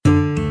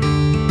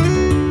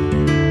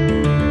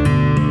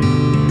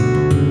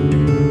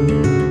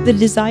The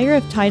desire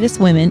of Titus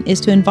Women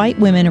is to invite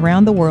women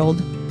around the world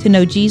to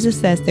know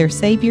Jesus as their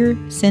Savior,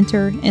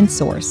 Center, and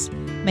Source.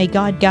 May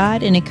God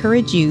guide and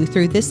encourage you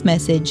through this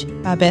message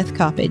by Beth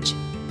Coppage.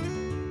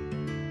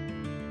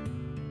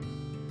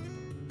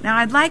 Now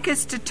I'd like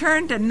us to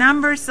turn to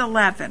Numbers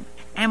 11,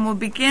 and we'll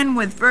begin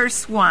with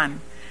verse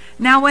 1.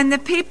 Now when the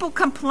people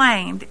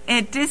complained,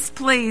 it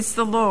displeased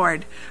the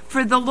Lord,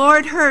 for the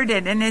Lord heard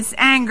it, and his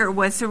anger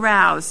was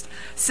aroused.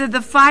 So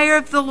the fire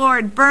of the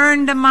Lord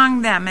burned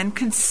among them and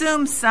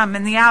consumed some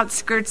in the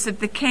outskirts of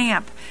the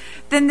camp.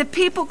 Then the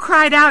people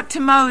cried out to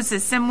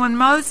Moses, and when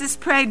Moses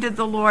prayed to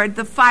the Lord,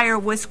 the fire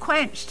was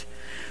quenched.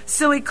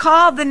 So he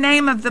called the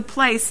name of the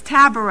place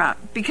Taberah,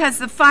 because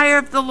the fire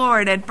of the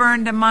Lord had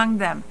burned among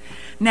them.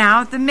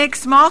 Now the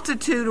mixed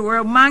multitude who were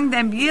among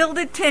them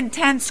yielded to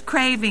intense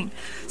craving.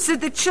 So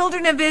the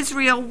children of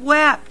Israel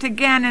wept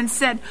again and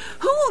said,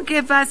 "Who will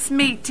give us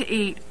meat to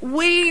eat?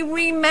 We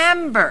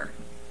remember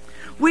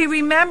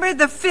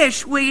the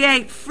fish we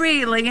ate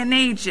freely in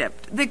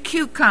Egypt, the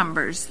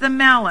cucumbers, the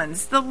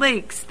melons, the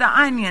leeks, the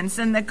onions,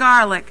 and the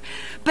garlic.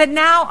 But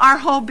now our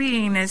whole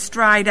being is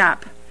dried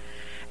up.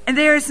 And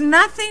there is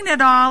nothing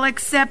at all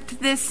except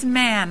this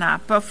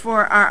manna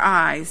before our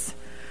eyes."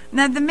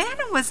 Now the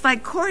manna was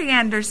like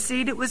coriander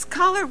seed. Its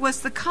color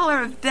was the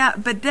color of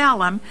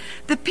bdellium.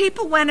 The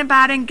people went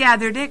about and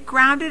gathered it,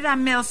 ground it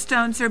on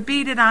millstones or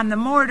beat it on the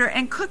mortar,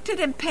 and cooked it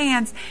in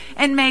pans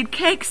and made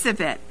cakes of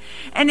it.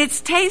 And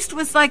its taste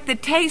was like the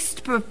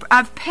taste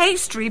of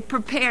pastry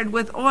prepared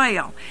with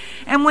oil.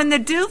 And when the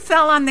dew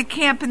fell on the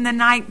camp in the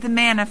night, the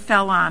manna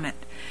fell on it.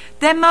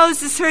 Then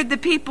Moses heard the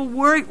people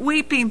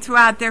weeping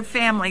throughout their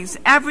families,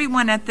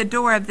 everyone at the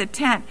door of the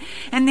tent.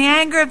 And the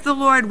anger of the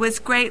Lord was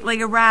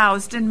greatly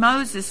aroused, and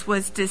Moses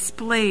was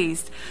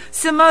displeased.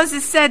 So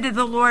Moses said to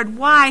the Lord,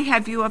 "Why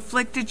have you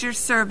afflicted your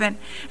servant?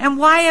 And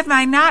why have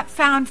I not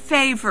found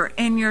favor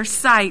in your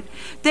sight,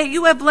 that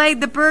you have laid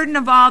the burden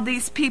of all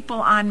these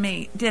people on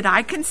me? Did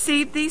I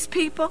conceive these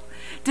people?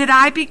 Did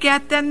I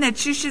beget them,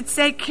 that you should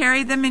say,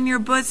 'Carry them in your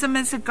bosom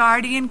as a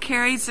guardian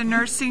carries a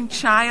nursing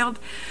child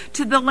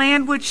to the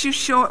land which you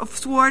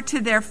swore to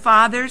their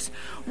fathers?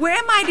 Where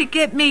am I to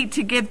get meat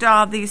to give to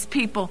all these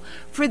people?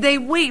 For they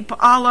weep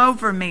all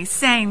over me,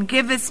 saying,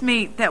 'Give us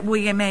meat that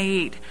we may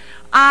eat.'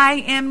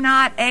 I am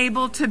not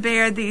able to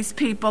bear these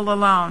people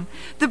alone.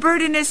 The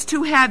burden is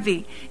too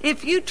heavy.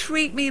 If you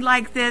treat me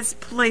like this,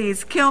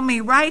 please kill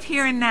me right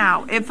here and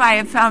now, if I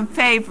have found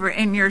favor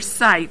in your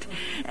sight,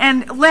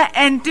 and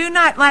do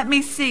not let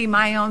me see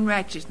my own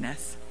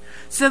wretchedness."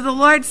 So the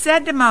Lord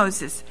said to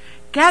Moses,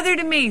 "Gather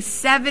to me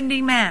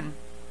 70 men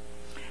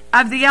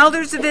of the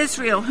elders of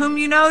Israel, whom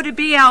you know to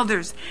be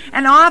elders,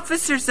 and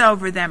officers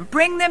over them.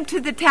 Bring them to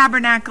the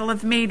tabernacle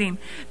of meeting,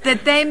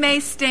 that they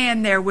may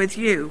stand there with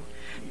you.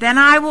 Then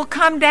I will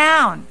come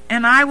down,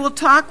 and I will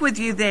talk with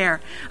you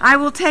there. I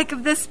will take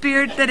of the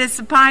Spirit that is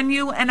upon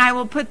you, and I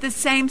will put the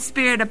same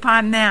Spirit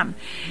upon them.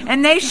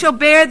 And they shall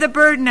bear the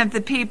burden of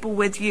the people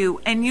with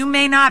you, and you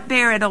may not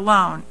bear it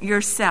alone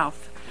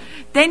yourself.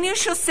 Then you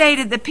shall say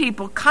to the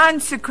people,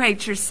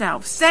 'Consecrate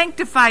yourselves,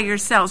 sanctify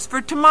yourselves,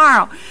 for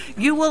tomorrow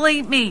you will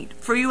eat meat.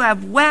 For you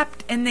have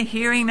wept in the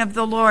hearing of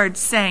the Lord,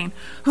 saying,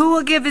 Who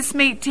will give us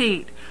meat to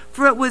eat?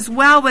 For it was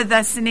well with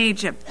us in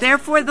Egypt.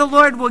 Therefore the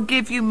Lord will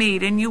give you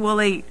meat, and you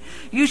will eat.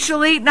 You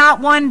shall eat not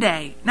 1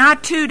 day,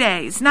 not 2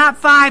 days, not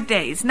 5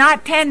 days,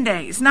 not 10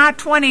 days, not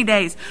 20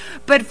 days,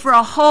 but for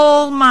a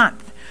whole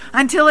month,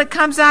 until it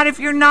comes out of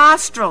your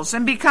nostrils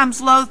and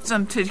becomes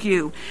loathsome to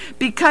you,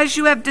 because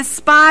you have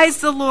despised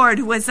the Lord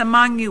who is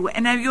among you,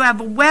 and you have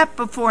wept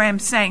before him,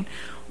 saying,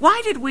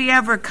 Why did we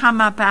ever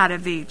come up out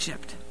of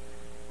Egypt?'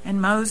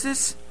 And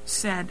Moses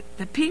said,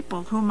 'The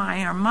people whom I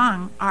am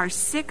among are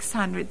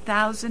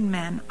 600,000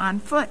 men on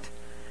foot.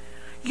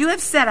 You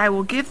have said, I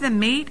will give them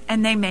meat,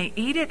 and they may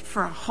eat it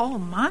for a whole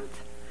month?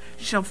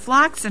 Shall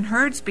flocks and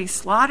herds be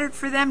slaughtered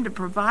for them to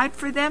provide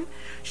for them?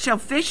 Shall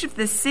fish of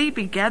the sea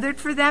be gathered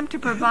for them to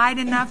provide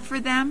enough for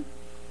them?'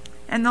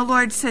 And the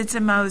Lord said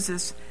to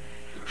Moses,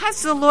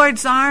 'Has the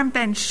Lord's arm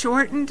been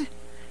shortened?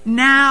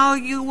 Now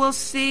you will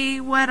see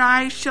what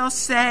I shall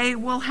say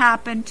will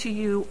happen to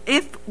you,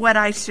 if what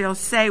I shall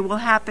say will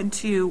happen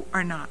to you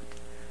or not.'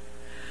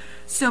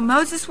 So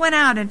Moses went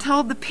out and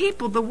told the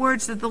people the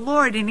words of the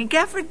Lord, and he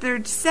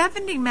gathered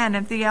 70 men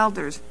of the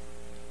elders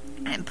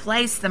and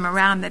placed them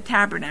around the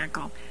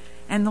tabernacle.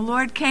 And the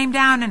Lord came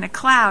down in a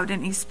cloud,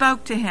 and he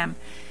spoke to him,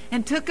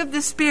 and took of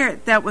the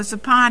Spirit that was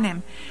upon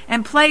him,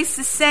 and placed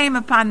the same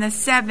upon the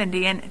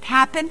 70. And it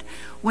happened,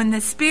 when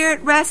the Spirit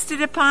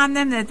rested upon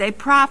them, that they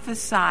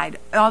prophesied,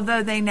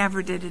 although they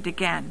never did it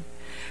again.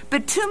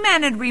 But 2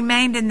 men had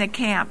remained in the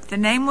camp. The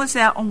name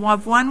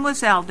of one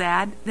was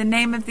Eldad, the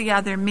name of the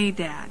other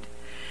Medad.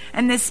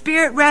 And the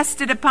Spirit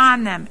rested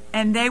upon them,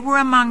 and they were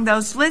among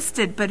those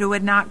listed, but who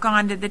had not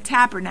gone to the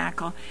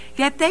tabernacle.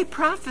 Yet they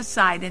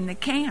prophesied in the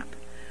camp.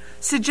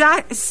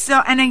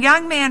 And a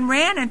young man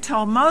ran and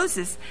told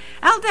Moses,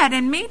 Eldad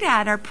and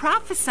Medad are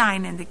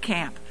prophesying in the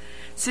camp.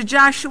 So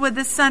Joshua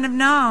the son of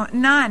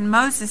Nun,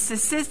 Moses'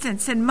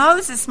 assistant, said,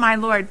 Moses, my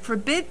Lord,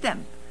 forbid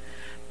them.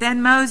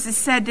 Then Moses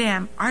said to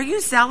him, "Are you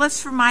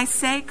zealous for my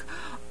sake?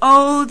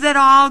 Oh, that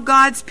all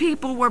God's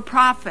people were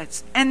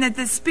prophets, and that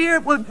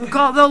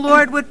the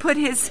Lord would put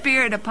his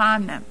spirit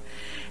upon them."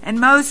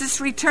 And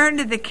Moses returned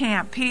to the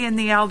camp, he and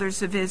the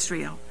elders of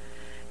Israel.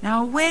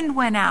 Now a wind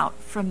went out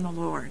from the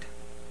Lord,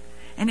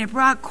 and it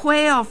brought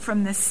quail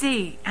from the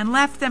sea, and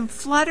left them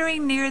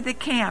fluttering near the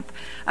camp,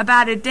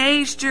 about a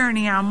day's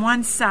journey on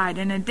one side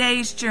and a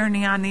day's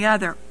journey on the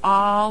other,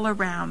 all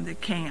around the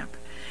camp,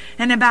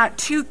 and about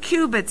 2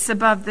 cubits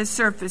above the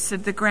surface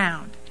of the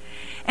ground.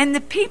 And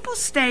the people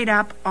stayed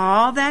up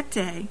all that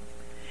day,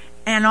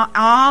 and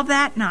all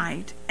that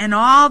night, and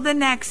all the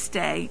next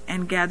day,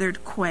 and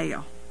gathered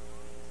quail.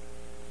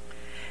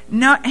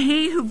 No,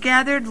 he who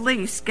gathered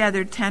least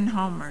gathered 10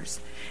 homers,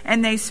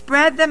 and they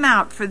spread them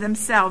out for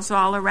themselves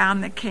all around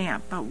the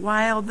camp. But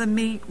while the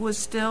meat was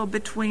still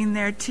between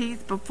their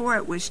teeth before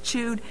it was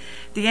chewed,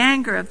 the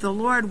anger of the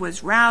Lord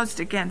was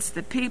roused against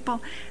the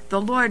people.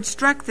 The Lord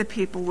struck the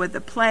people with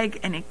a plague,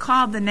 and he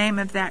called the name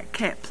of that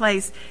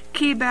place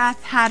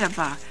Kibroth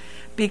Hattaavah,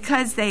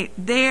 because they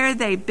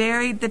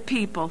buried the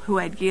people who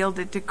had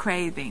yielded to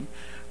craving.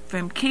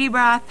 From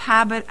Kibroth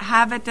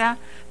Hattaavah,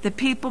 the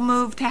people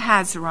moved to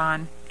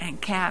Hazeron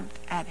and camped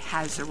at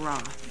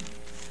Hazeroth.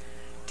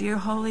 Dear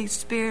Holy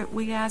Spirit,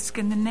 we ask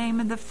in the name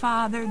of the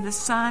Father, the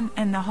Son,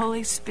 and the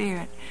Holy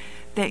Spirit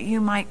that you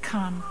might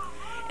come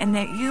and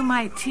that you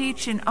might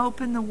teach and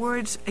open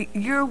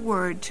your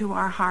word to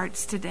our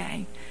hearts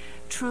today.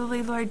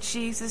 Truly, Lord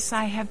Jesus,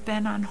 I have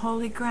been on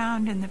holy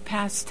ground in the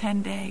past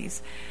 10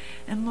 days.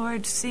 And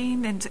Lord,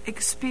 seen and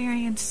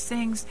experienced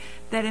things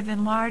that have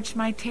enlarged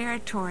my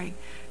territory,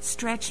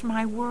 stretched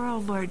my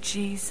world, Lord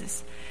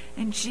Jesus.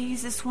 And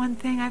Jesus, one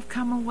thing I've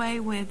come away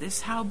with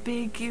is how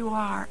big you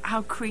are,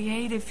 how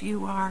creative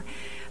you are,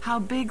 how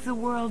big the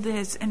world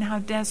is, and how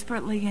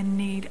desperately in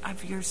need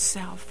of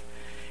yourself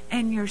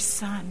and your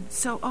Son.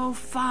 So, oh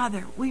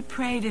Father, we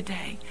pray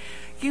today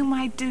you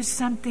might do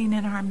something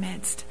in our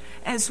midst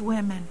as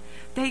women,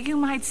 that you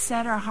might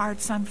set our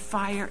hearts on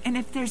fire. And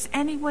if there's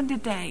anyone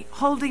today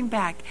holding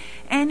back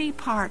any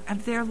part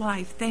of their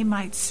life, they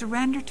might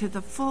surrender to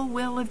the full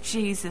will of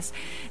Jesus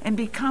and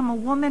become a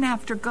woman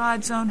after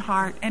God's own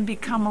heart and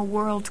become a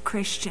world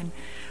Christian.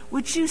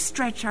 Would you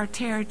stretch our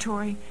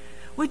territory?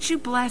 Would you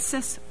bless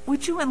us?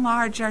 Would you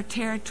enlarge our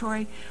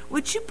territory?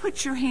 Would you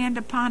put your hand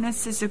upon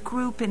us as a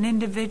group and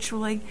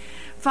individually?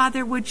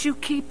 Father, would you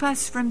keep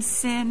us from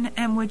sin,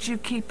 and would you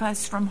keep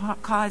us from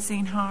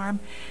causing harm?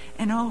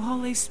 And oh,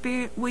 Holy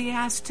Spirit, we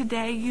ask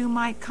today you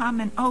might come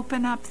and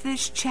open up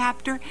this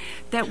chapter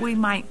that we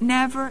might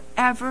never,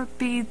 ever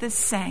be the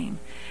same.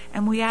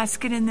 And we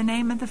ask it in the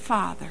name of the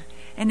Father,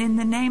 and in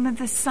the name of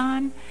the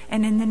Son,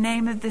 and in the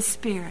name of the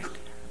Spirit.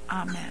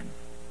 Amen.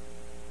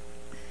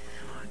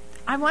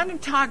 I want to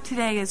talk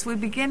today as we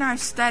begin our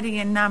study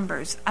in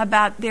Numbers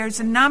about there's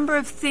a number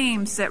of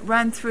themes that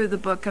run through the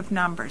book of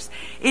Numbers.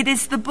 It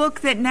is the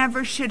book that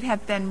never should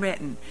have been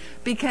written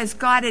because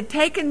God had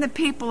taken the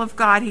people of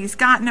God. He's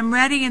gotten them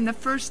ready in the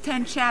first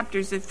 10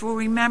 chapters, if we'll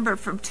remember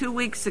from 2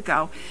 weeks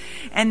ago.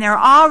 And they're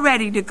all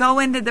ready to go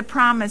into the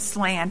promised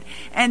land.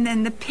 And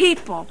then the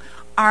people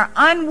are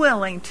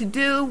unwilling to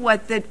do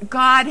what that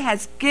God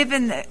has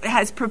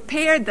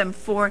prepared them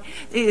for.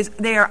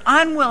 They are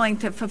unwilling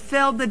to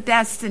fulfill the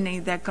destiny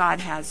that God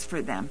has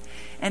for them.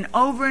 And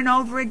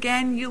over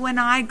again, you and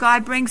I,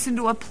 God brings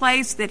into a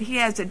place that he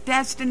has a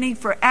destiny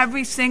for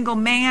every single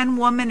man,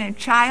 woman, and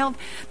child.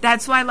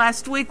 That's why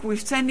last week we're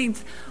sending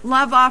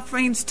love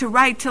offerings to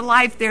Right to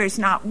Life. There is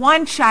not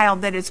one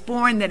child that is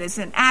born that is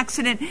an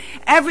accident.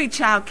 Every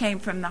child came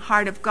from the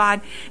heart of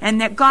God, and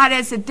that God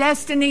has a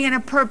destiny and a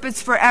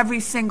purpose for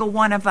every single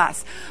one of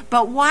us.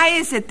 But why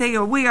is it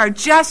we are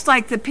just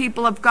like the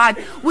people of God?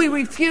 We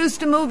refuse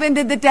to move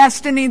into the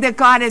destiny that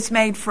God has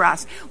made for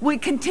us. We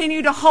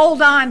continue to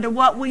hold on to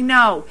what we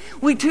know.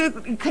 We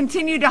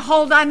continue to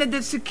hold on to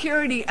the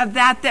security of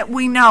that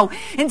we know,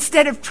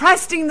 instead of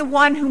trusting the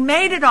one who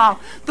made it all,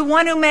 the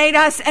one who made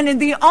us, and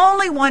the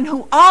only one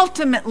who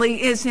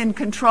ultimately is in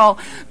control,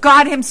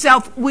 God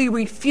himself. We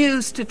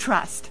refuse to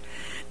trust.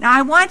 Now,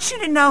 I want you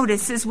to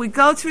notice as we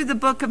go through the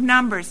book of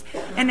Numbers,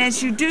 and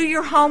as you do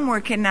your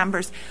homework in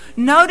Numbers,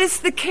 notice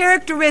the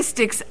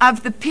characteristics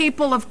of the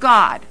people of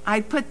God.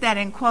 I put that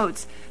in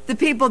quotes. The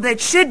people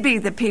that should be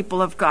the people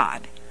of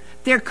God.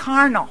 They're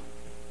carnal.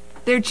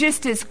 They're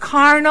just as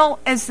carnal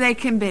as they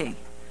can be.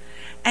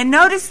 And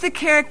notice the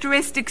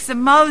characteristics of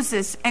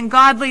Moses and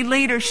godly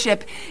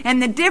leadership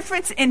and the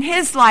difference in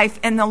his life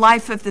and the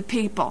life of the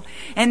people.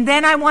 And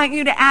then I want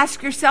you to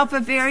ask yourself a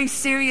very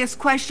serious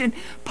question.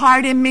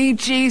 Pardon me,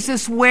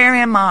 Jesus, where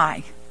am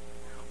I?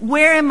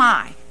 Where am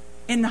I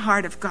in the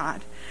heart of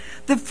God?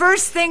 The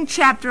first thing,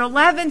 chapter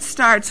 11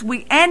 starts,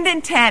 we end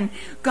in 10.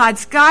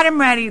 God's got them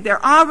ready.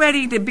 They're all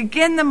ready to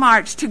begin the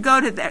march to go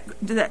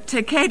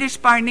to Kadesh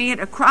Barnea,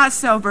 to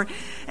cross over.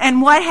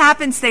 And what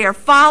happens? They are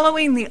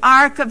following the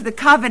Ark of the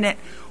Covenant,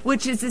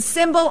 which is a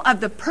symbol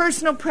of the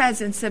personal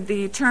presence of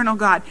the eternal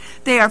God.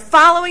 They are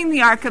following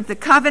the Ark of the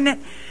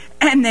Covenant,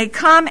 and they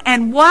come,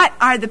 and what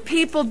are the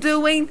people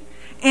doing?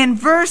 in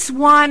verse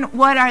 1,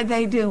 what are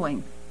they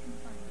doing?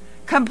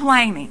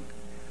 Complaining.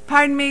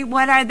 Pardon me,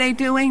 what are they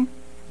doing?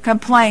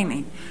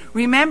 Complaining.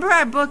 Remember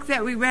our book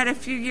that we read a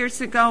few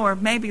years ago, or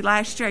maybe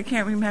last year, I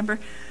can't remember,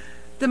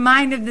 The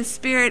Mind of the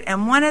Spirit,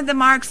 and one of the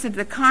marks of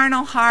the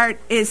carnal heart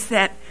is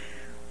that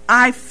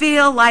I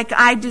feel like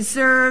I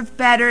deserve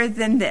better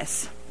than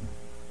this.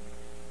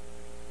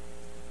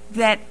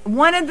 That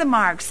one of the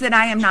marks that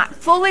I am not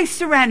fully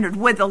surrendered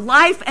with a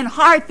life and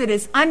heart that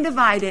is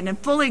undivided and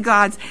fully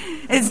God's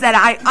is that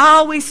I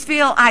always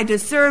feel I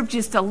deserve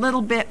just a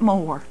little bit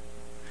more.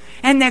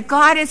 And that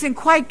God isn't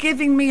quite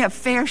giving me a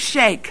fair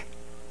shake.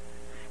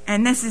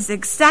 And this is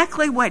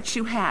exactly what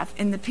you have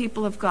in the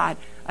people of God,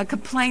 a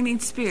complaining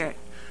spirit.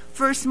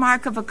 First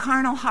mark of a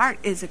carnal heart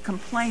is a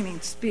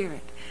complaining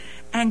spirit.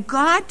 And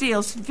God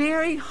deals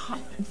very,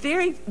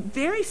 very,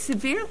 very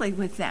severely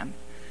with them.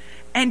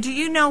 And do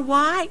you know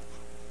why?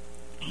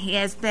 He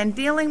has been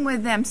dealing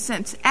with them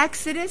since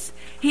Exodus.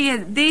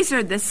 These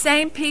are the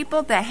same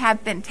people that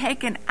have been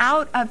taken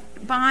out of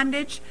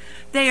bondage.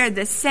 They are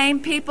the same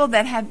people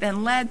that have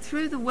been led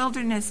through the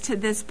wilderness to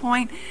this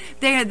point.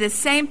 They are the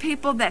same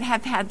people that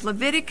have had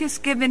Leviticus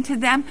given to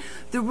them,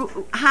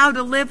 how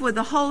to live with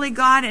a holy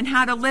God and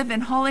how to live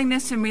in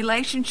holiness in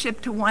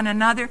relationship to one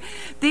another.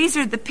 These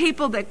are the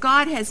people that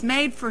God has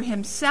made for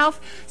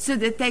himself so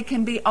that they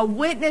can be a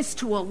witness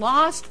to a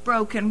lost,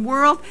 broken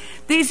world.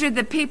 These are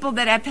the people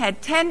that have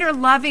had tender,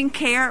 loving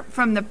care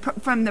from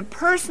the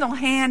personal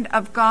hand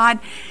of God.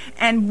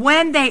 And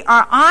when they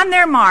are on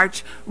their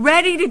march,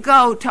 ready to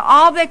go to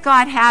all that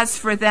God has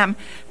for them,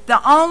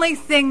 the only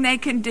thing they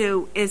can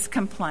do is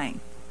complain.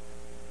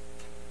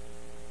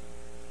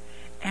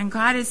 And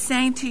God is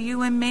saying to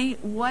you and me,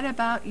 what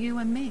about you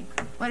and me?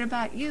 What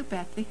about you,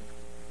 Bethy?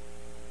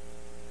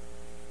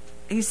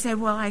 You said,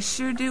 well, I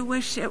sure do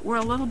wish it were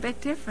a little bit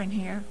different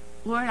here.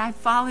 Lord, I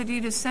followed you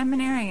to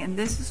seminary and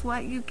this is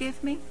what you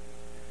give me?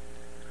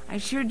 I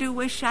sure do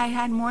wish I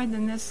had more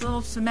than this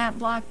little cement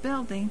block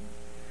building.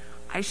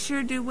 I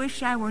sure do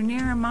wish I were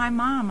nearer my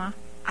mama.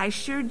 I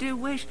sure do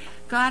wish.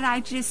 God, I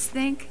just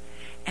think,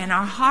 and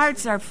our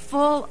hearts are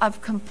full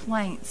of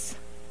complaints.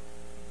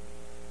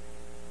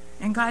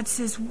 And God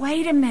says,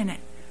 wait a minute.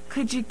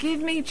 Could you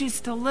give me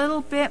just a little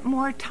bit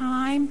more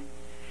time?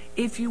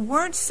 If you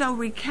weren't so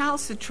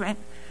recalcitrant,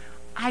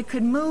 I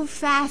could move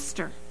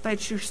faster,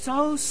 but you're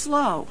so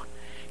slow.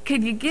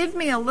 Could you give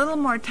me a little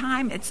more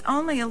time? It's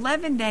only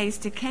 11 days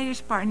to Kadesh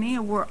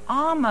Barnea. We're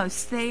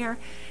almost there.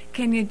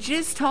 Can you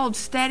just hold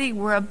steady?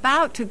 We're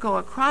about to go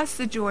across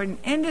the Jordan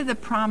into the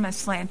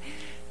promised land.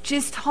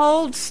 Just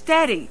hold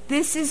steady.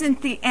 This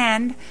isn't the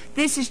end.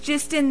 This is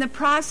just in the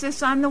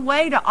process on the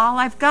way to all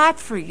I've got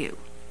for you.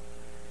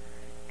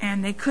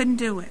 And they couldn't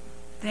do it.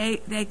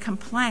 They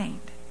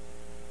complained.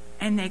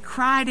 And they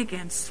cried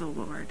against the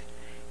Lord.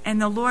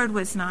 And the Lord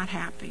was not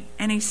happy.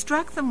 And he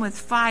struck them with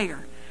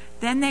fire.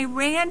 Then they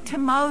ran to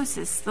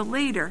Moses, the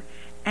leader.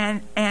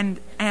 And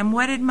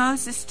what did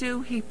Moses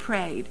do? He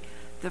prayed.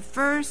 The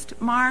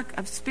first mark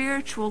of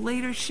spiritual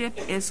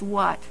leadership is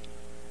what?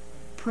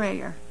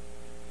 Prayer.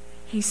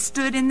 He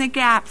stood in the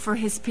gap for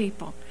his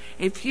people.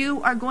 If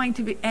you are going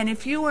to be, and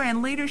if you are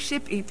in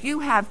leadership, if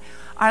you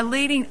are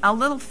leading a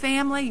little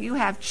family, you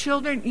have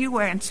children, you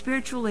are in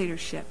spiritual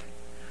leadership.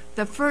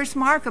 The first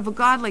mark of a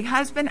godly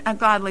husband, a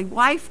godly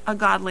wife, a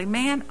godly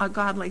man, a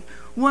godly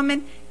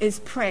woman is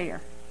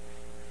prayer.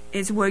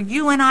 Is where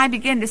you and I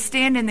begin to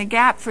stand in the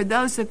gap for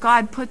those that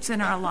God puts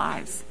in our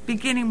lives,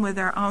 beginning with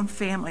our own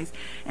families.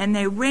 And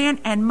they ran,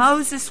 and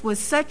Moses was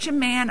such a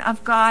man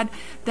of God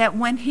that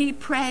when he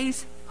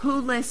prays, who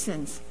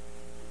listens?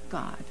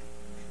 God.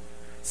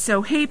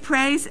 So he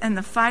prays and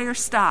the fire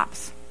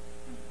stops.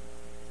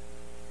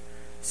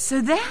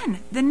 So then,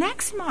 the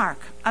next mark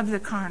of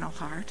the carnal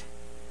heart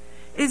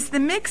is the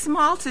mixed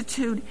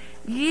multitude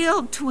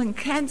yield to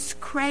intense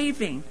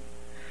craving.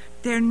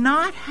 They're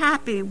not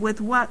happy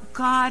with what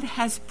God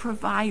has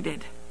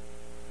provided.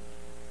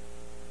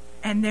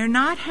 And they're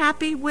not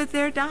happy with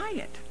their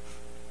diet.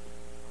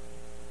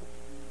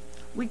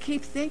 We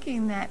keep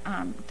thinking that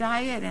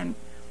diet and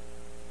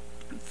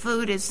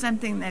food is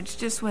something that's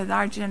just with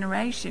our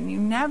generation. You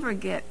never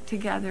get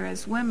together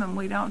as women.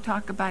 We don't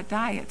talk about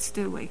diets,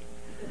 do we?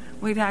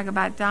 We talk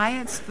about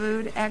diets,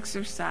 food,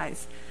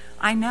 exercise.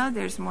 I know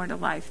there's more to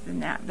life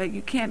than that, but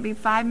you can't be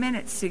 5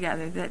 minutes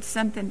together that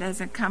something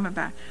doesn't come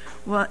about.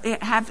 Well,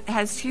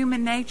 has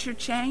human nature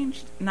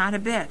changed? Not a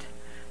bit.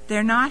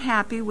 They're not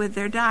happy with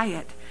their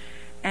diet.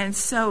 And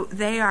so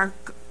they are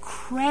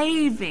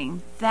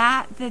craving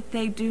that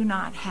they do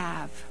not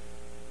have.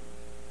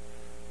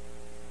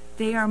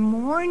 They are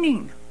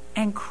mourning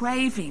and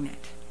craving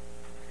it.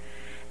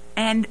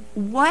 And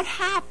what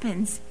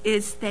happens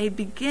is they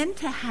begin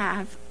to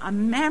have a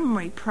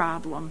memory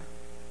problem,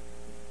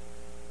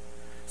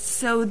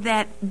 so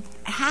that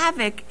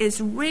havoc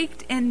is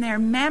wreaked in their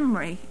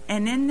memory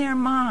and in their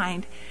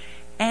mind,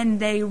 and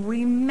they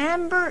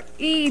remember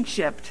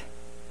Egypt,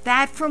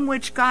 that from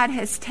which God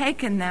has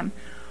taken them,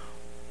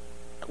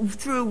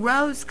 through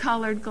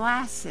rose-colored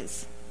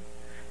glasses.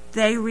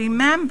 They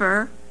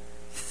remember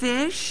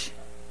fish,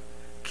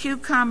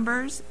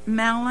 cucumbers,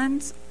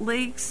 melons,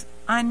 leeks,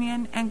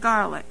 onion, and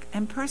garlic.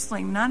 And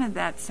personally, none of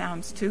that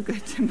sounds too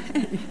good to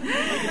me.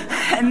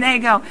 And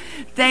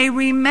they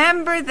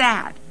remember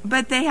that,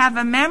 but they have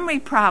a memory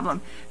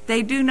problem.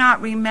 They do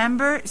not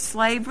remember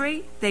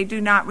slavery. They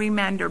do not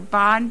remember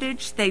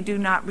bondage. They do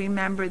not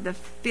remember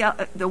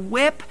the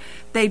whip.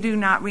 They do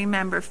not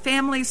remember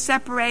families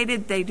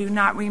separated. They do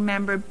not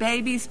remember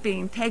babies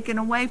being taken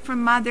away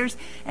from mothers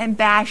and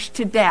bashed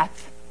to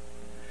death.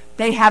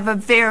 They have a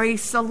very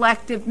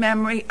selective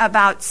memory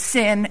about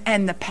sin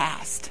and the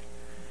past.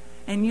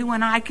 And you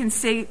and I can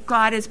see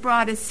God has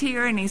brought us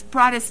here and he's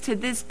brought us to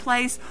this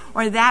place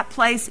or that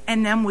place.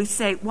 And then we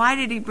say, why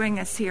did he bring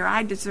us here?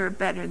 I deserve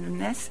better than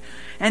this.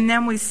 And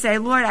then we say,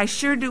 Lord, I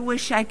sure do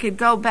wish I could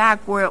go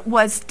back where it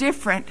was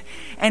different.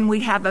 And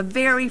we have a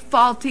very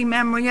faulty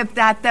memory of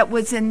that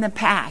was in the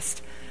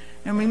past.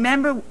 And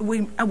remember,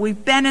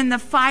 we've been in the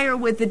fire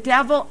with the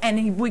devil,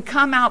 and we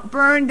come out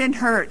burned and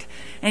hurt.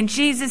 And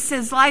Jesus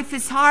says, life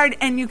is hard,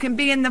 and you can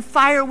be in the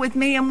fire with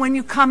me, and when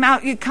you come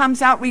out, it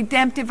comes out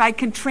redemptive. I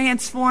can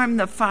transform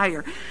the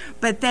fire.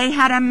 But they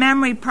had a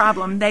memory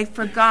problem. They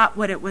forgot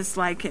what it was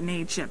like in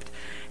Egypt.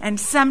 And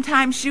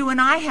sometimes you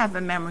and I have a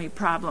memory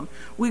problem.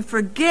 We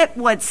forget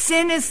what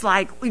sin is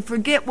like. We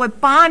forget what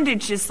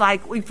bondage is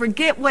like. We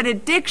forget what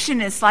addiction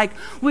is like.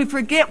 We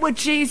forget what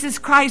Jesus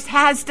Christ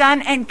has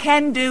done and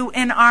can do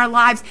in our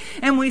lives.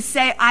 And we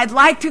say, I'd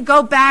like to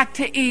go back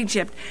to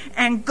Egypt.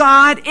 And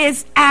God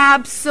is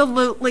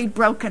absolutely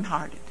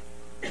brokenhearted.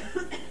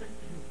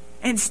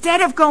 Instead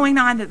of going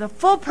on to the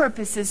full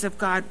purposes of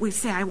God, we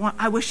say,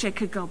 I wish I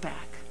could go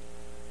back.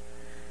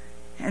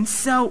 And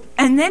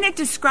then it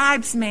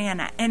describes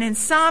manna. And in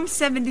Psalm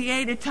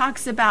 78, it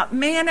talks about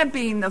manna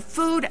being the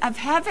food of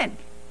heaven.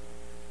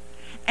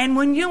 And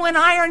when you and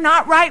I are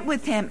not right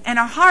with him, and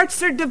our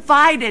hearts are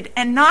divided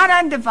and not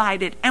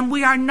undivided, and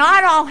we are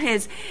not all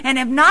his, and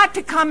have not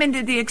to come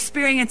into the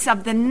experience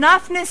of the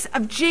enoughness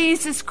of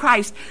Jesus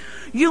Christ,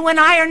 you and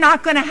I are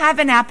not going to have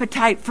an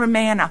appetite for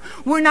manna.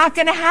 We're not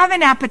going to have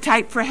an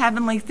appetite for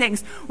heavenly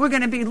things. We're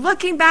going to be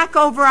looking back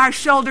over our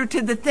shoulder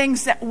to the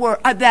things that were.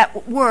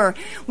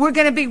 We're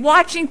going to be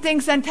watching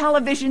things on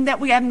television that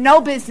we have no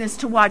business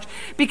to watch.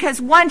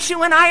 Because once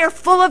you and I are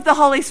full of the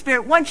Holy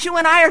Spirit, once you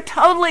and I are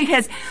totally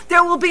his,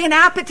 there will be an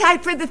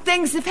appetite for the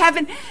things of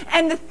heaven,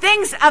 and the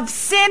things of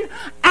sin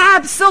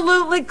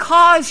absolutely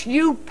cause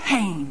you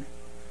pain.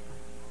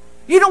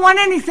 You don't want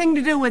anything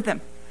to do with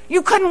them.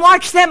 You couldn't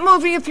watch that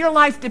movie if your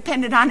life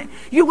depended on it.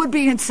 You would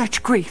be in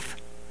such grief.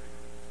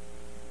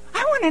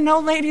 I want to know,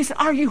 ladies,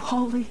 are you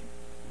holy?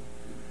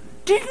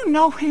 Do you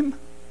know him?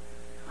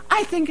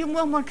 I think in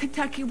Wilmore,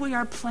 Kentucky, we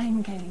are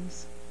playing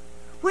games.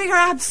 We are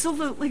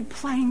absolutely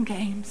playing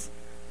games.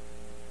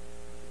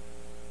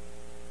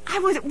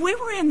 We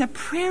were in the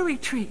prayer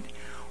retreat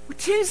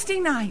Tuesday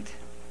night.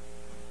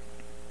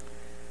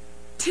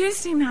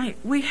 Tuesday night,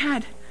 we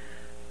had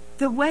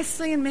the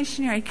Wesleyan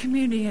Missionary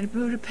Community in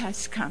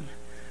Budapest come.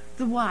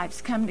 The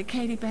wives come to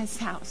Katie Beth's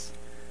house.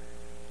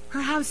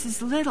 Her house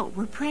is little.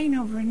 We're praying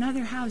over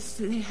another house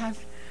so they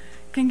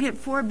can get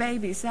 4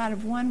 babies out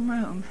of one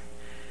room.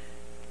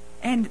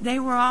 And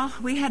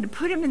we had to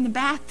put them in the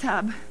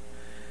bathtub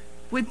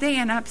with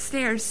Dan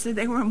upstairs, so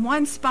they were in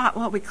one spot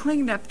while we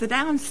cleaned up the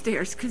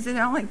downstairs because they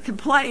only could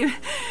play. And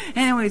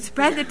then we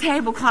spread the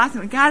tablecloth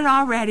and we got it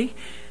all ready.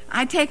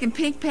 I'd taken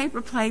pink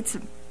paper plates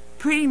and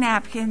pretty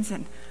napkins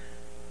and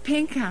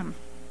pink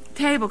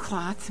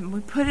tablecloths, and we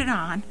put it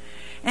on.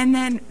 And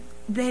then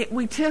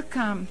we took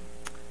cream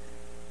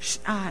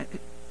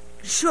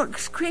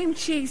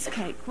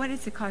cheesecake. What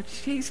is it called?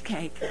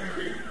 Cheesecake.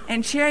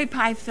 And cherry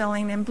pie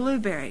filling and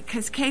blueberry.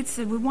 Because Kate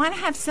said, we want to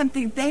have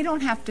something they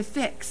don't have to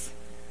fix.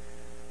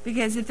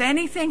 Because if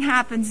anything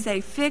happens,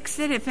 they fix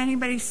it. If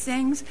anybody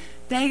sings,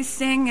 they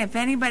sing. If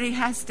anybody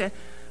has to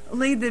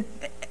lead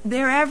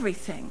they're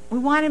everything. We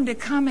want them to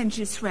come and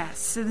just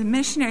rest. So the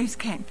missionaries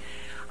came.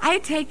 I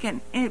had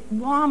taken, at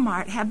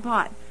Walmart, had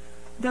bought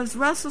those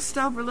Russell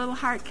Stover little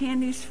heart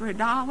candies for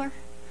 $1.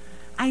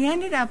 I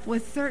ended up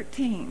with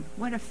 13.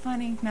 What a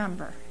funny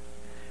number.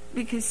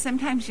 Because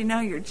sometimes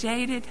you're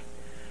jaded.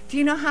 Do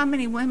you know how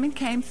many women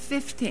came?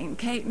 15.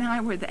 Kate and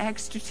I were the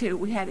extra 2.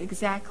 We had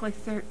exactly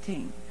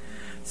 13.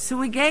 So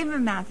we gave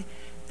them out.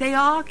 They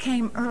all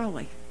came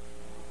early.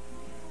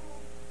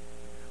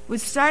 We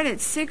started at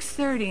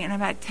 6:30, and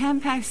about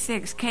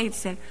 6:10, Kate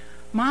said,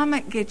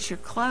 Mama, get your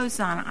clothes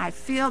on. I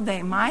feel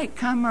they might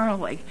come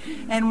early.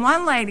 And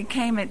one lady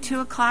came at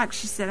 2 o'clock.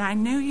 She said, I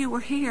knew you were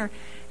here,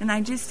 and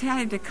I just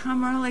had to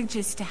come early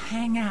just to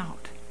hang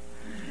out.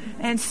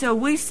 And so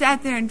we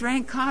sat there and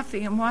drank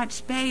coffee and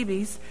watched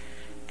babies,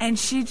 and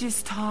she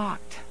just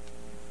talked.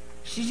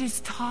 She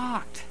just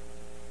talked.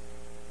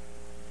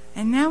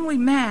 And then we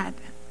met,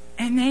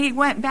 and they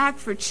went back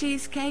for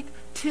cheesecake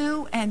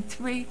 2 and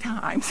 3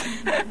 times.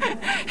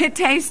 It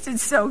tasted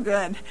so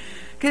good.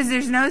 Because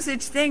there's no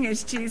such thing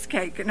as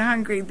cheesecake and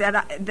hungry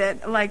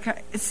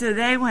so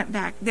they went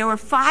back. There were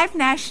 5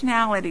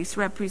 nationalities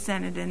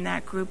represented in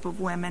that group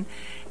of women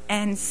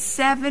and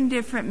 7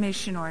 different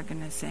mission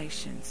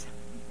organizations.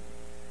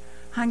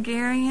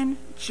 Hungarian,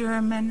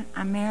 German,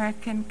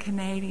 American,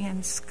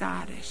 Canadian,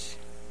 Scottish.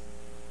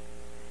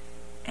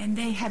 And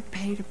they have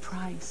paid a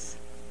price.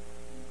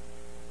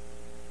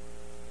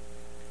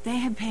 They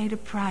have paid a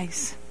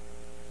price.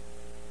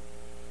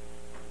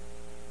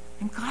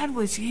 And God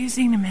was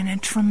using them in a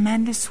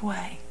tremendous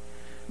way.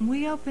 And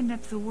we opened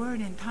up the Word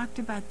and talked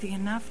about the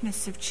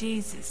enoughness of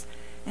Jesus.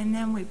 And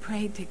then we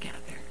prayed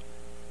together.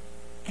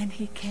 And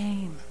He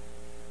came.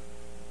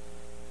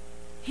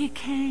 He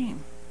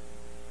came.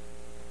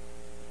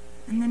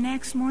 And the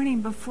next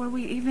morning, before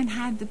we even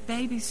had the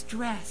babies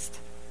dressed,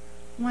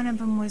 one of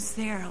them was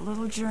there, a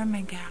little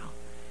German gal.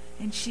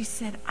 And she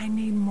said, I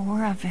need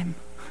more of him.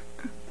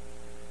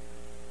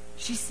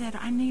 She said,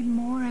 I need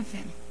more of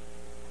him.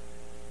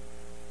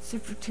 So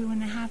for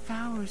 2.5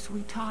 hours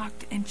we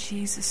talked, and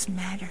Jesus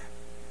met her.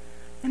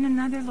 Then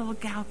another little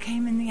gal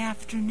came in the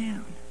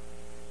afternoon.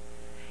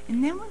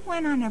 And then we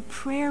went on a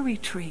prayer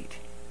retreat.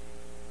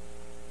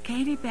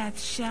 Katie,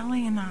 Beth,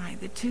 Shelley, and I,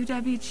 the 2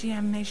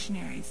 WGM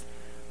missionaries,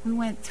 we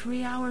went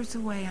 3 hours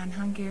away on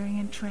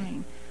Hungarian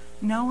train.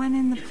 No one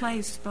in the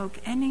place spoke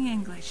any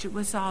English. It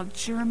was all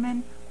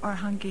German or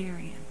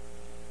Hungarian.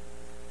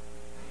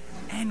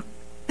 And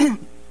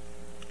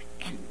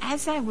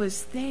as I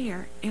was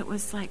there, it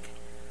was like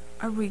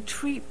a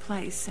retreat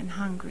place in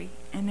Hungary,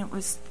 and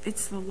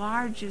it's the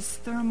largest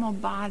thermal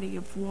body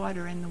of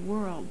water in the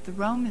world. The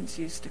Romans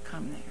used to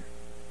come there.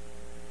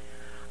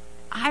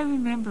 I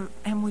remember,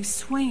 and we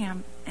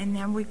swam, and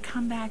then we'd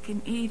come back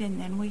and eat, and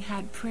then we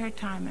had prayer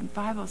time and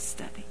Bible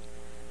study.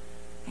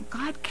 And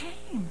God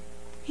came.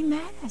 He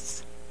met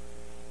us.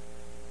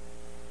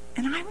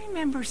 And I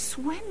remember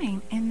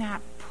swimming in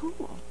that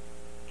pool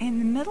in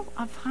the middle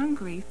of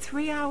Hungary,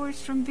 3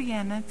 hours from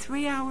Vienna,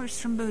 3 hours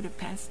from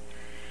Budapest.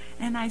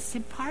 And I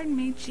said, pardon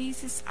me,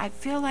 Jesus, I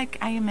feel like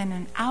I am in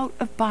an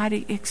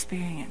out-of-body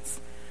experience.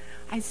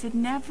 I said,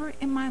 never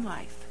in my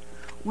life,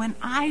 when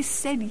I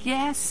said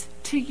yes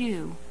to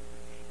you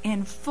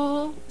in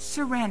full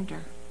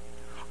surrender,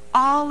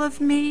 all of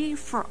me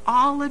for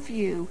all of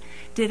you,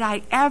 did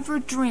I ever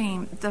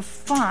dream the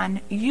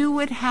fun you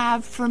would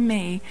have for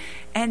me.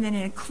 And it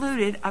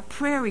included a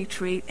prayer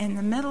retreat in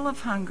the middle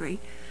of Hungary,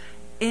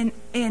 in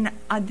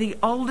the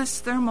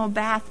oldest thermal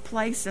bath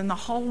place in the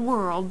whole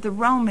world, the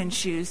Roman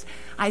shoes.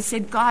 I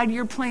said, God,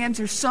 your plans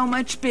are so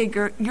much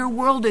bigger. Your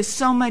world is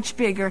so much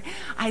bigger.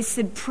 I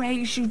said,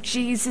 praise you,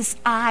 Jesus.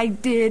 I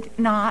did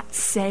not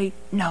say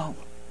no.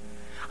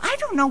 I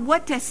don't know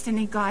what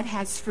destiny God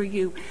has for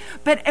you.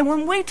 But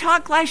when we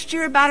talked last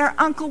year about our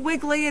Uncle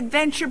Wiggily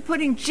adventure,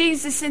 putting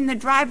Jesus in the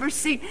driver's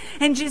seat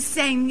and just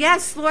saying,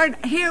 yes, Lord,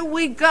 here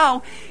we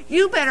go.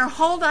 You better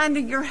hold on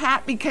to your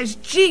hat, because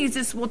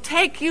Jesus will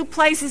take you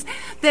places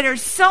that are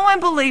so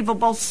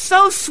unbelievable,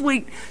 so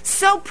sweet,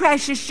 so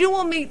precious. You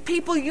will meet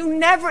people you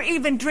never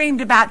even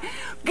dreamed about.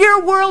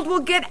 Your world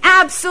will get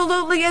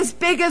absolutely as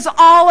big as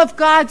all of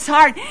God's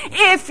heart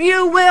if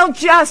you will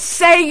just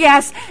say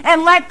yes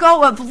and let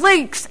go of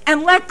leeks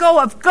and let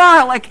go of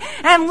garlic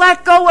and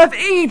let go of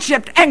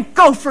Egypt and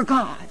go for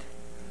God.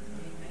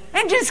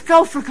 And just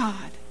go for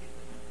God.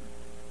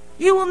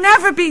 You will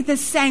never be the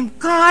same.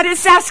 God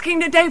is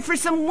asking today for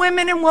some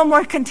women in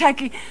Wilmore,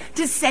 Kentucky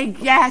to say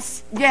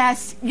yes,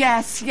 yes,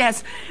 yes,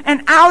 yes.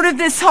 And out of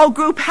this whole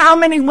group, how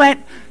many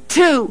went?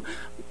 2.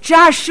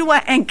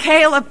 Joshua and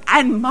Caleb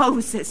and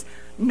Moses.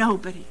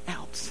 Nobody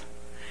else.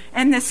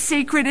 And the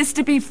secret is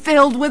to be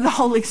filled with the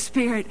Holy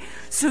Spirit.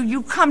 So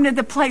you come to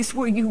the place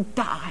where you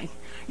die.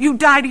 You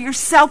die to your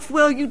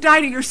self-will. You die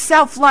to your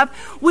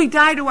self-love. We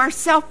die to our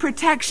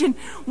self-protection.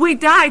 We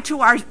die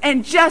to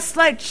and just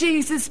let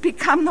Jesus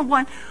become the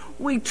one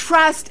we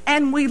trust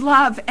and we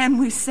love and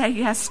we say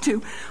yes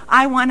to.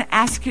 I want to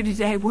ask you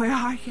today, where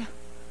are you?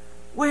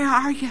 Where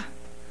are you?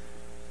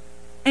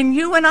 And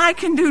you and I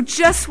can do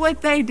just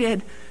what they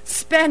did.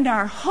 Spend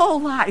our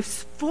whole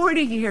lives,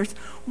 40 years,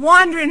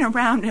 wandering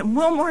around in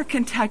Wilmore,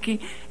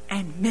 Kentucky,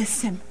 and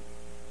miss him.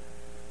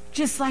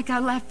 Just like I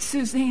left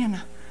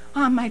Susanna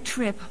on my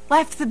trip,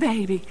 left the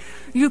baby.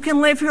 You can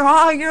live here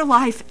all your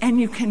life and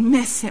you can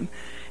miss him.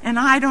 And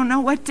I don't know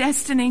what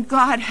destiny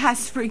God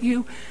has for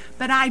you,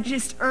 but I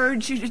just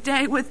urge you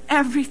today with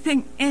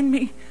everything in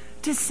me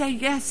to say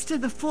yes to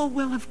the full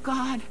will of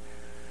God,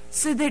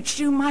 so that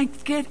you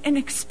might get and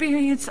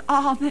experience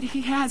all that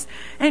he has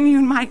and you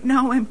might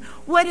know him.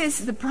 What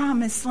is the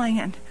promised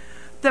land?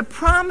 The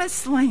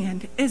promised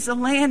land is a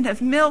land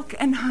of milk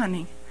and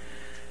honey.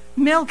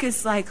 Milk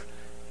is like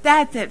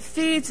that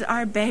feeds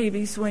our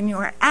babies when you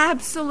are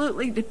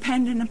absolutely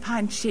dependent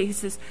upon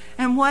Jesus.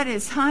 And what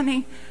is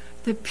honey?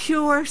 The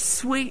pure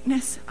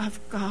sweetness of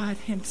God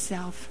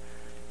himself.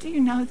 Do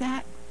you know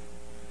that?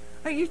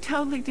 Are you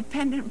totally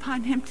dependent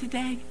upon him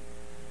today?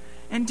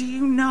 And do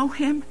you know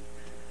him?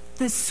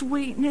 The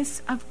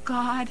sweetness of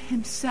God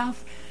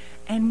himself.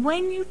 And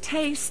when you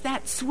taste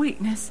that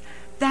sweetness,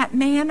 that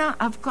manna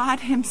of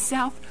God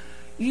himself,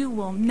 you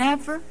will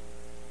never,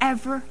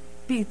 ever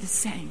be the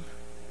same.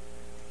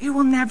 You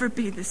will never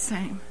be the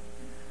same.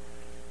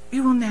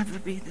 You will never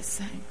be the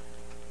same.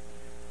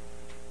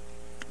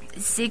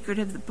 The secret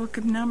of the book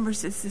of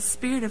Numbers is the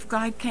Spirit of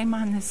God came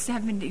on the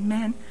 70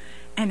 men,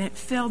 and it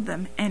filled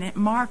them, and it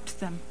marked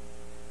them.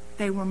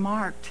 They were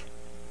marked.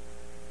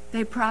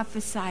 They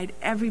prophesied.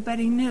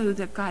 Everybody knew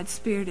that God's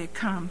Spirit had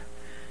come.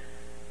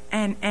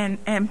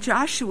 And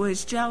Joshua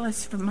is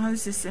jealous for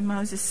Moses, and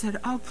Moses said,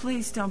 "Oh,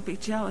 please don't be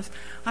jealous.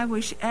 I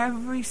wish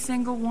every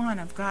single one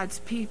of God's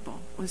people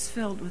was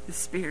filled with the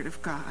Spirit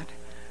of God.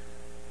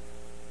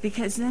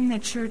 Because then the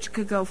church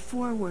could go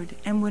forward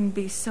and wouldn't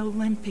be so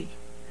limpy."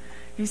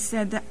 He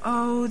said that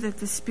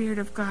the Spirit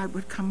of God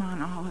would come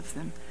on all of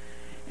them.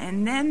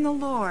 And then the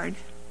Lord,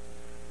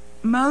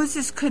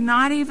 Moses could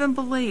not even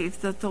believe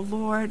that the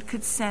Lord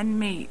could send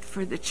meat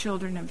for the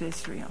children of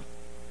Israel.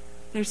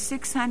 There's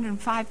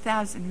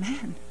 605,000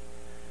 men.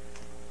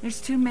 There's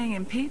 2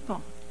 million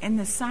people in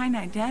the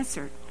Sinai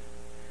desert.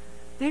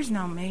 There's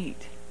no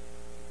meat.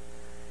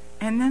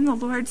 And then the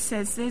Lord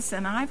says this,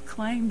 and I've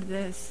claimed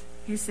this.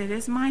 He said,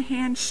 "Is my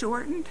hand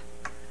shortened?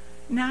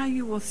 Now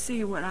you will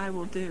see what I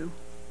will do."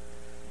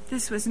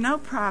 This was no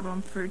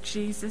problem for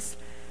Jesus.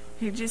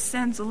 He just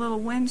sends a little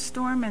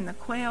windstorm and the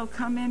quail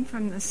come in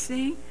from the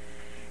sea.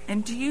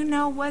 And do you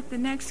know what the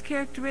next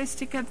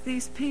characteristic of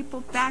these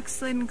people,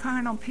 backslidden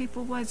carnal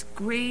people, was?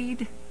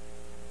 Greed.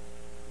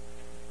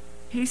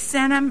 He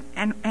sent them,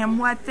 and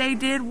what they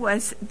did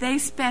was they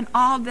spent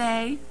all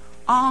day,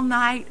 all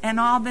night, and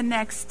all the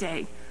next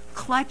day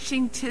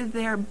clutching to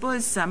their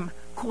bosom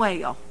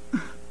quail.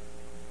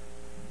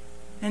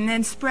 And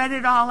then spread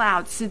it all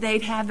out so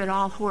they'd have it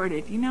all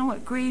hoarded. You know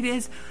what greed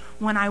is?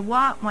 When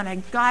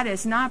God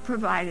has not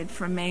provided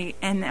for me,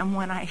 and then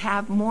when I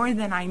have more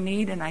than I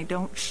need and I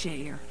don't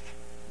share.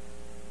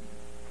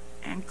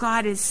 And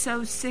God is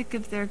so sick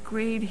of their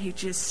greed, he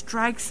just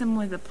strikes them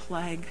with a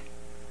plague.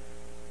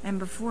 And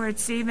before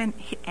it's even,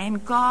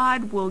 and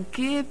God will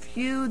give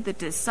you the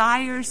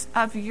desires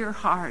of your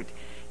heart.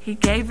 He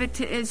gave it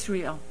to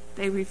Israel.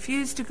 They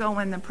refused to go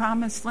in the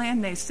promised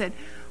land. They said,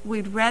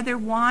 "We'd rather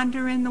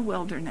wander in the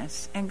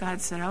wilderness." And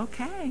God said,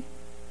 "Okay,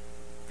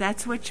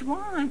 that's what you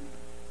want.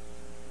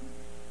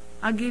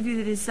 I'll give you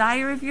the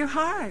desire of your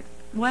heart."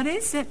 What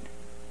is it?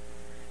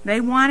 They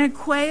wanted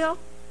quail.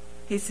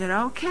 He said,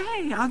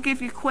 "Okay, I'll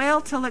give you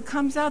quail till it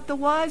comes out the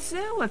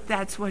wazoo if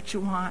that's what you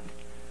want."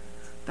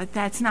 But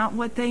that's not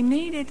what they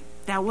needed.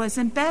 That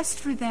wasn't best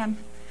for them.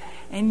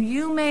 And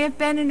you may have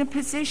been in a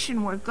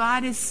position where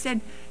God has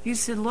said, you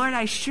said, "Lord,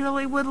 I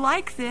surely would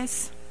like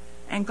this."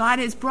 And God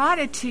has brought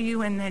it to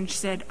you and then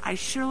said, "I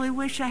surely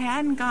wish I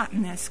hadn't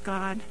gotten this,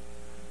 God."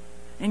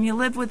 And you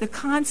live with the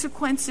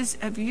consequences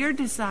of your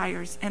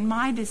desires and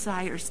my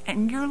desires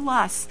and your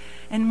lusts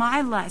and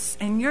my lusts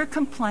and your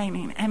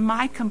complaining and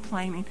my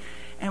complaining.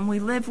 And we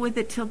live with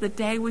it till the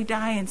day we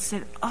die and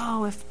said,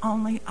 "Oh, if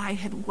only I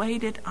had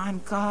waited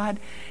on God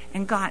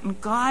and gotten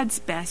God's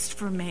best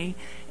for me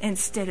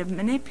instead of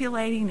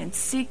manipulating and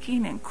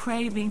seeking and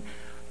craving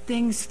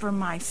things for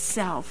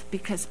myself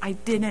because I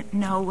didn't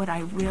know what I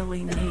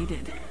really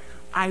needed."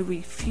 I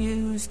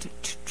refused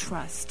to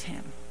trust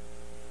him.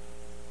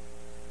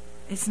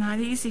 It's not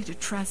easy to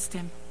trust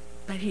him,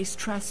 but he's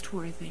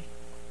trustworthy.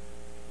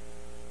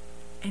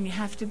 And you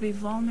have to be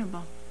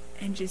vulnerable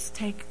and just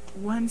take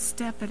one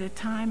step at a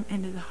time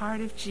into the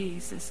heart of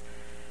Jesus.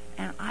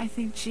 And I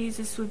think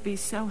Jesus would be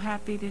so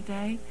happy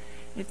today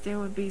if there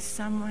would be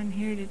someone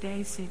here today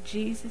who said,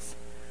 "Jesus,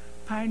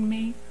 pardon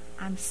me,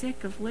 I'm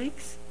sick of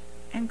leeks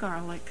and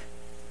garlic.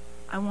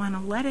 I want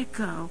to let it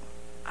go.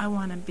 I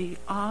want to be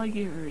all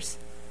yours,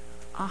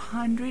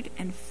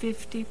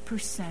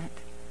 150%.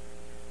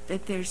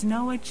 That there's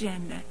no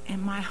agenda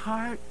in my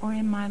heart or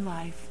in my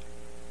life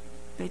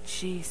but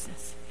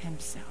Jesus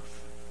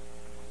himself."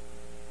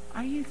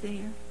 Are you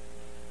there?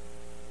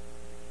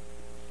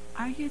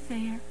 Are you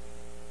there?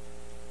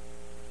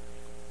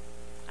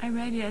 I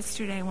read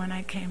yesterday when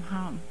I came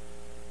home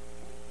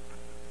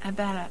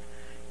about a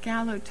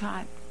gal who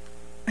taught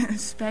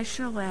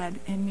special ed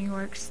in New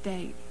York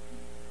State.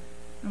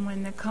 And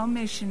when the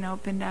commission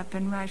opened up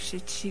in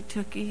Russia, she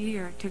took a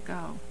year to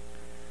go.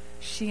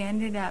 She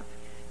ended up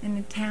in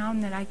a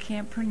town that I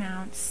can't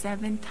pronounce,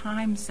 7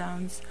 time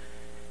zones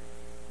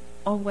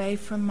away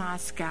from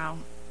Moscow,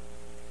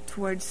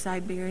 towards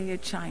Siberia,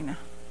 China.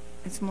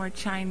 It's more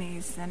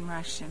Chinese than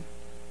Russian.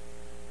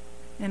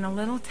 In a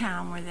little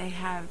town where they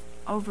have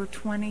over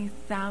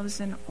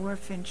 20,000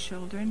 orphan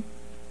children.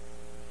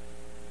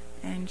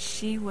 And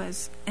she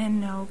was in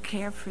no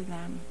care for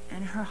them,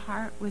 and her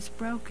heart was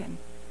broken.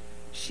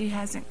 She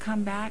hasn't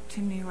come back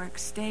to New York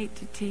State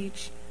to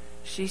teach.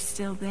 She's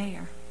still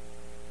there.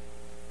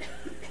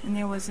 And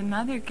there was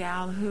another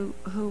gal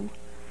who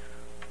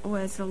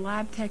was a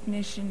lab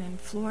technician in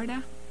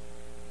Florida,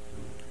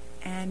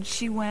 and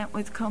she went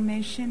with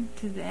commission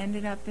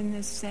ended up in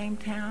this same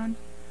town,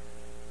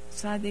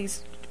 saw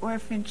these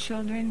orphan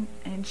children,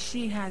 and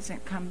she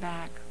hasn't come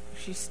back.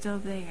 She's still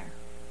there.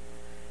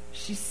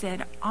 She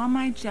said, "All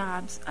my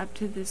jobs up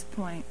to this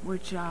point were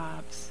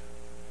jobs,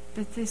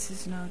 but this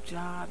is no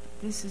job.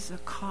 This is a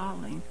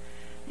calling."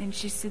 And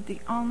she said,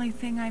 "The only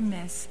thing I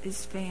miss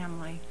is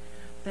family.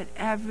 but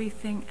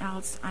everything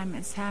else, I'm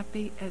as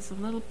happy as a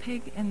little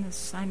pig in the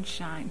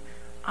sunshine.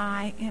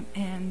 I am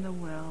in the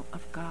will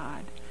of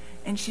God.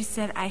 And she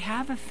said, I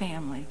have a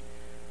family,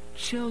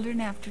 children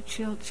after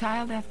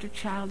child after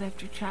child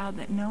after child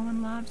that no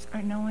one loves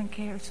or no one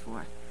cares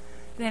for.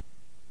 Then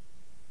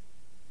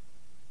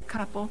a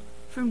couple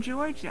from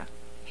Georgia.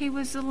 He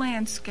was a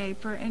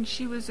landscaper and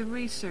she was a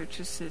research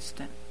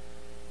assistant.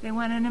 They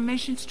went on a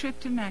missions trip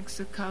to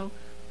Mexico.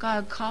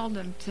 God called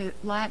them to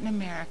Latin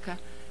America.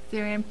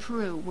 They're in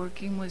Peru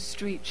working with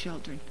street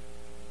children.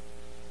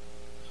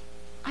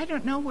 I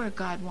don't know where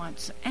God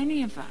wants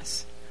any of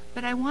us,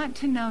 but I want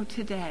to know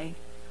today,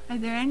 are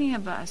there any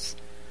of us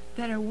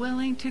that are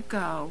willing to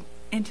go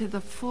into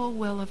the full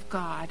will of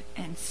God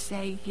and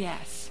say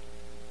yes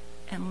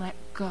and let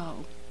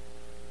go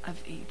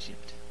of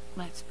Egypt?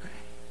 Let's pray.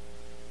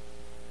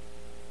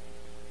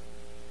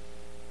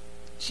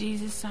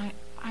 Jesus,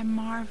 I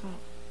marvel.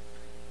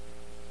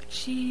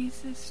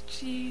 Jesus,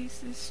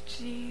 Jesus,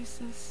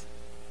 Jesus,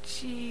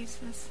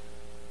 Jesus.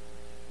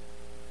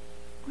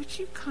 Would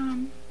you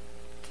come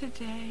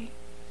today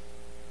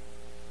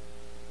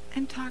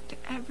and talk to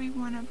every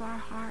one of our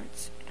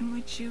hearts, and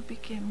would you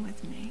begin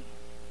with me?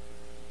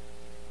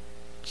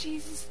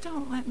 Jesus,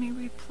 don't let me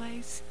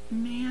replace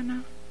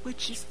manna,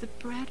 which is the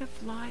bread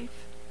of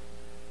life,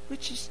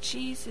 which is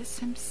Jesus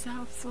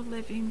himself, the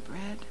living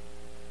bread,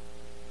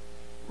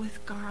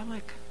 with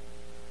garlic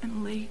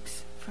and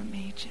leeks from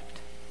Egypt.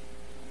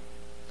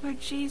 Lord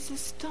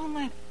Jesus, don't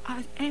let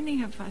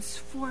any of us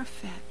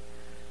forfeit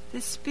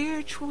the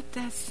spiritual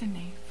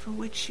destiny for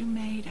which you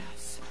made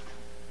us,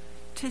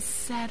 to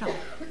settle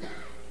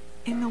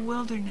in the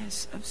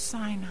wilderness of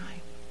Sinai,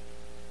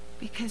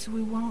 because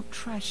we won't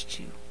trust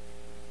you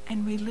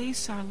and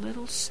release our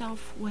little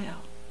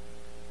self-will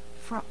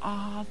for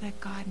all that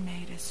God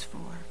made us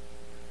for.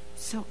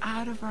 So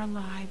out of our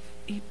life,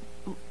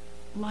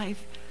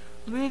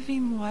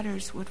 living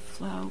waters would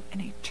flow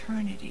and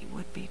eternity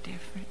would be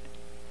different.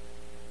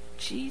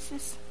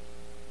 Jesus,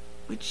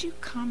 would you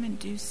come and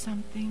do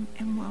something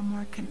in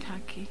Wilmore,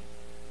 Kentucky?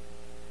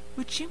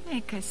 Would you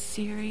make us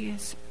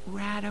serious,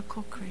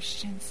 radical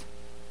Christians?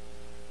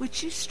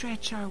 Would you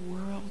stretch our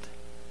world?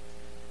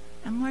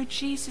 And Lord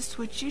Jesus,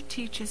 would you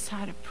teach us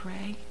how to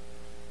pray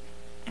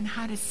and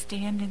how to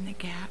stand in the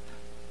gap?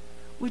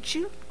 Would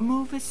you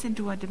move us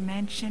into a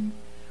dimension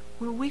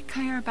where we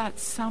care about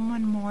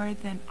someone more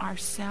than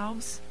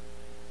ourselves,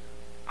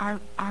 our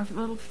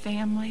little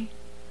family?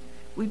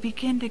 We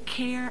begin to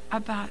care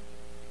about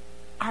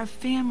our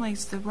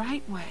families the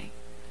right way,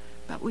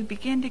 but we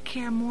begin to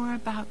care more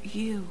about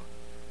you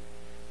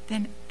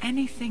than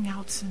anything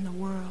else in the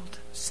world,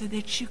 so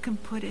that you can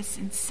put us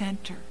in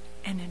center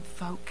and in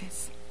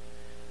focus.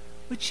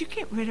 Would you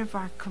get rid of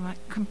our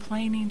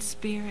complaining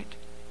spirit,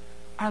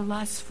 our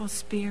lustful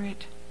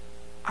spirit,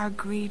 our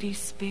greedy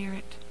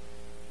spirit?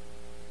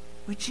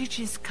 Would you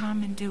just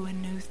come and do a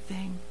new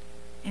thing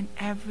in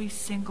every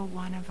single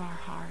one of our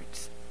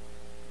hearts?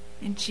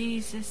 And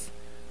Jesus,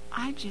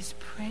 I just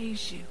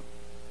praise you,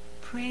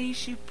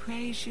 praise you,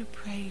 praise you,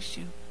 praise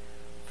you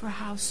for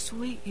how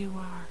sweet you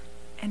are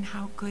and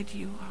how good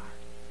you are.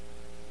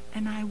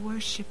 And I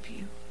worship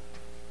you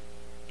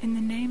in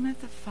the name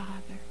of the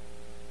Father,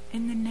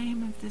 in the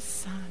name of the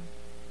Son,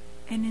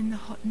 and in the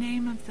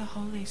name of the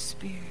Holy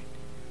Spirit.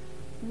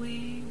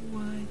 We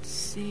would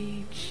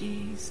see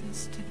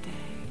Jesus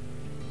today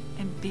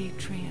and be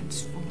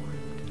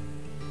transformed.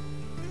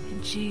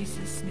 In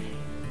Jesus'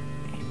 name.